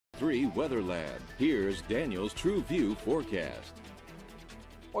93 Weather Lab. Here's Daniel's True View forecast.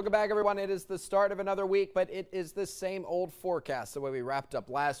 Welcome back, everyone. It is the start of another week, but it is the same old forecast. The way we wrapped up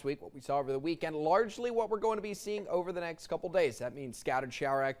last week, what we saw over the weekend, largely what we're going to be seeing over the next couple days. That means scattered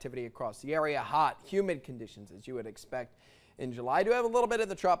shower activity across the area, hot, humid conditions as you would expect in July. I do have a little bit in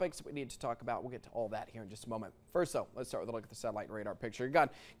the tropics that we need to talk about. We'll get to all that here in just a moment. First, though, let's start with a look at the satellite and radar picture. You've got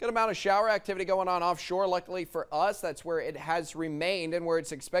a good amount of shower activity going on offshore. Luckily for us, that's where it has remained and where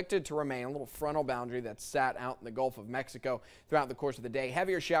it's expected to remain. A little frontal boundary that's sat out in the Gulf of Mexico throughout the course of the day.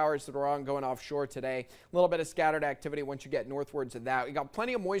 Heavier showers that are ongoing offshore today. A little bit of scattered activity once you get northwards of that. You got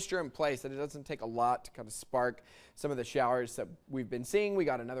plenty of moisture in place that it doesn't take a lot to kind of spark some of the showers that we've been seeing. We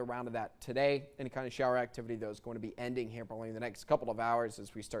got another round of that today. Any kind of shower activity, though, is going to be ending here probably in the next couple of hours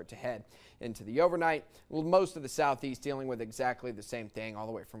as we start to head into the overnight. Most of the southeast dealing with exactly the same thing, all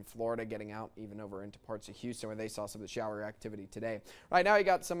the way from Florida getting out even over into parts of Houston where they saw some of the shower activity today. Right now you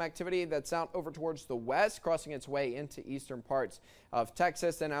got some activity that's out over towards the west, crossing its way into eastern parts of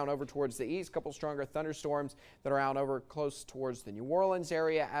Texas and out over towards the east. Couple stronger thunderstorms that are out over close towards the New Orleans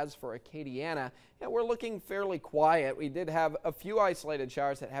area. As for Acadiana, we're looking fairly quiet. We did have a few isolated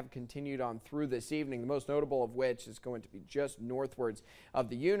showers that have continued on through this evening, the most notable of which is going to be just northwards of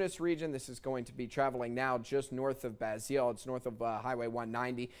the Eunice region. This is going to be traveling now just north of Basile. It's north of Highway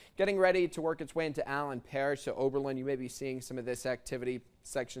 190, getting ready to work its way into Allen Parish. So Oberlin, you may be seeing some of this activity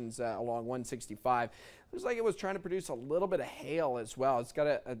sections along 165. Looks like it was trying to produce a little bit of hail as well. It's got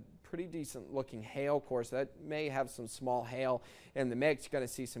a pretty decent looking hail course that may have some small hail in the mix. You're going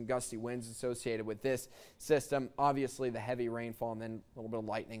to see some gusty winds associated with this system. Obviously the heavy rainfall and then a little bit of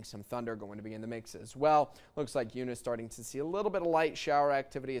lightning, some thunder going to be in the mix as well. Looks like Eunice starting to see a little bit of light shower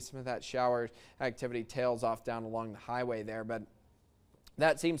activity as some of that shower activity tails off down along the highway there, but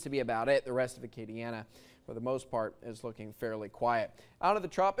that seems to be about it. The rest of Acadiana, for the most part, is looking fairly quiet. Out of the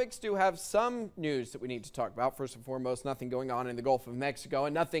tropics, do have some news that we need to talk about. First and foremost, nothing going on in the Gulf of Mexico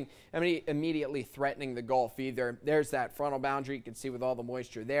and nothing immediately threatening the Gulf either. There's that frontal boundary you can see with all the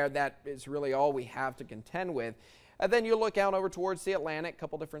moisture there. That is really all we have to contend with. And then you look out over towards the Atlantic, a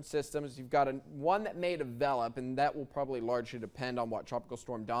couple different systems. You've got one that may develop, and that will probably largely depend on what Tropical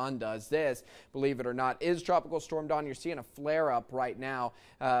Storm Dawn does. This, believe it or not, is Tropical Storm Dawn. You're seeing a flare-up right now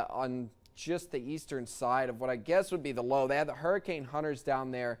on just the eastern side of what I guess would be the low. They had the hurricane hunters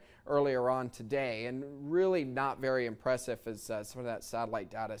down there earlier on today, and really not very impressive as some of that satellite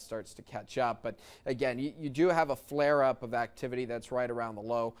data starts to catch up. But again, you do have a flare-up of activity that's right around the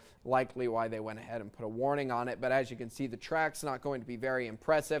low, likely why they went ahead and put a warning on it. But as you can see, the track's not going to be very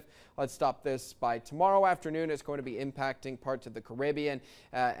impressive. Let's stop this by tomorrow afternoon. It's going to be impacting parts of the Caribbean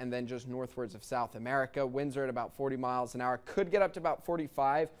and then just northwards of South America. Winds are at about 40 miles an hour, could get up to about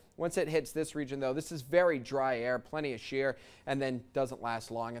 45. Once it hits this region, though, this is very dry air, plenty of shear, and then doesn't last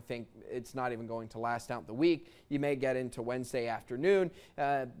long. I think it's not even going to last out the week. You may get into Wednesday afternoon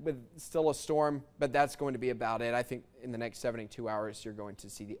with still a storm, but that's going to be about it. I think in the next 72 hours, you're going to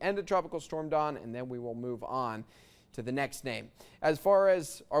see the end of Tropical Storm Dawn, and then we will move on to the next name. As far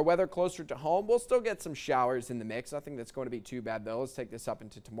as our weather closer to home, we'll still get some showers in the mix. Nothing that's going to be too bad, though. Let's take this up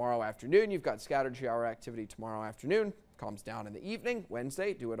into tomorrow afternoon. You've got scattered shower activity tomorrow afternoon. Calms down in the evening.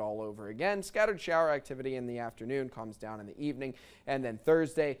 Wednesday, do it all over again. Scattered shower activity in the afternoon, calms down in the evening. And then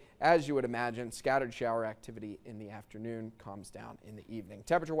Thursday, as you would imagine, scattered shower activity in the afternoon, calms down in the evening.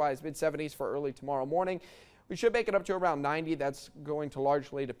 Temperature-wise, mid-70s for early tomorrow morning. We should make it up to around 90. That's going to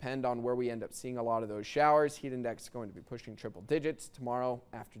largely depend on where we end up seeing a lot of those showers. Heat index is going to be pushing triple digits tomorrow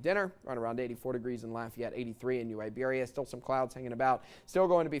after dinner, right around 84 degrees in Lafayette, 83 in New Iberia. Still some clouds hanging about. Still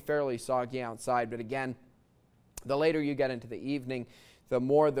going to be fairly soggy outside, but again, the later you get into the evening, the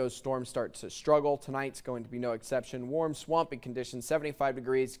more those storms start to struggle. Tonight's going to be no exception. Warm, swampy conditions, 75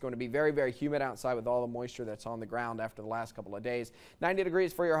 degrees. It's going to be very, very humid outside with all the moisture that's on the ground after the last couple of days. 90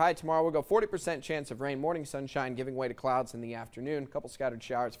 degrees for your high tomorrow. We'll go 40% chance of rain. Morning sunshine giving way to clouds in the afternoon. A couple scattered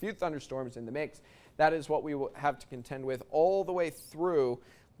showers, a few thunderstorms in the mix. That is what we will have to contend with all the way through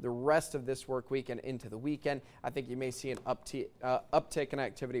the rest of this work week and into the weekend. I think you may see an uptick in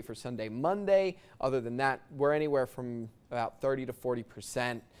activity for Sunday, Monday. Other than that, we're anywhere from about 30 to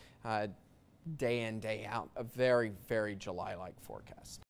 40% day in, day out. A very, very July-like forecast.